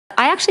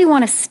I actually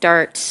want to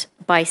start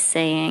by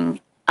saying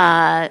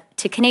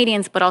to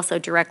Canadians, but also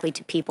directly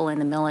to people in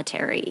the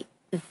military,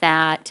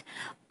 that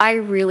I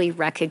really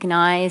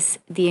recognize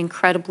the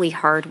incredibly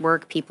hard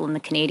work people in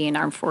the Canadian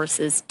Armed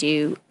Forces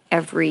do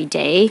every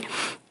day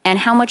and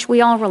how much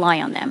we all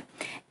rely on them.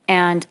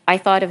 And I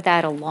thought of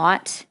that a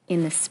lot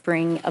in the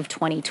spring of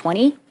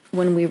 2020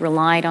 when we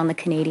relied on the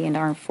Canadian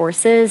Armed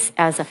Forces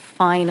as a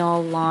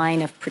final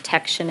line of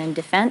protection and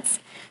defense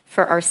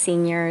for our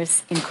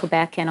seniors in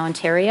Quebec and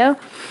Ontario.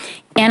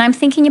 And I'm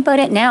thinking about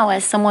it now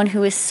as someone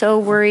who is so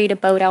worried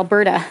about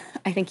Alberta.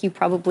 I think you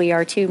probably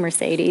are too,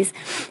 Mercedes.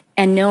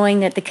 And knowing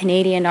that the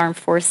Canadian Armed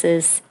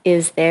Forces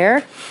is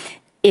there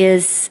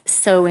is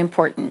so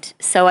important.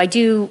 So I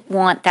do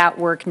want that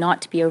work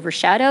not to be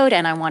overshadowed,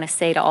 and I want to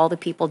say to all the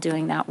people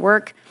doing that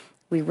work,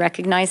 we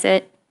recognize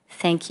it.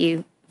 Thank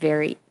you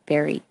very,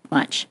 very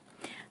much.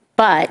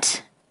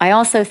 But I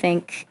also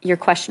think your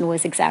question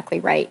was exactly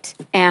right.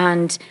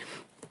 And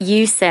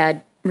you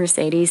said,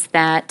 Mercedes,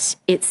 that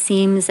it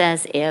seems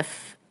as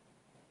if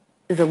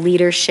the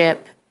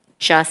leadership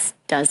just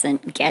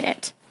doesn't get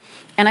it.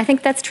 And I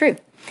think that's true.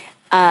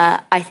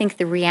 I think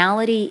the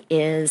reality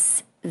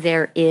is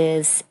there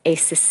is a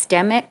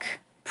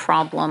systemic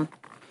problem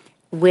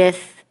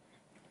with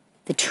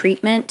the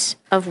treatment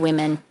of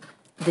women,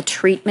 the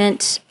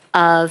treatment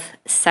of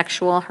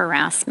sexual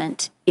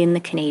harassment in the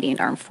Canadian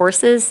Armed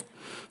Forces.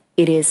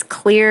 It is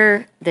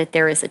clear that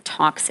there is a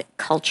toxic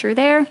culture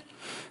there.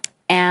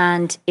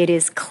 And it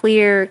is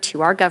clear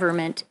to our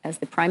government, as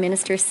the Prime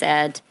Minister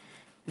said,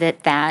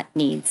 that that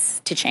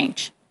needs to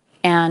change.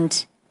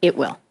 And it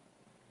will.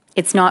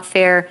 It's not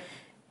fair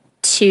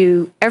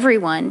to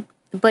everyone,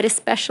 but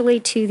especially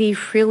to the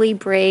really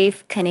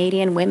brave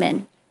Canadian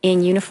women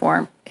in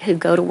uniform who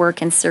go to work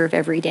and serve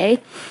every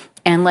day.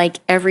 And like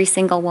every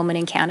single woman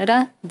in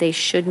Canada, they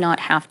should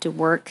not have to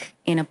work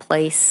in a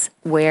place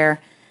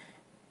where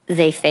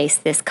they face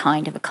this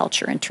kind of a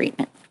culture and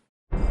treatment.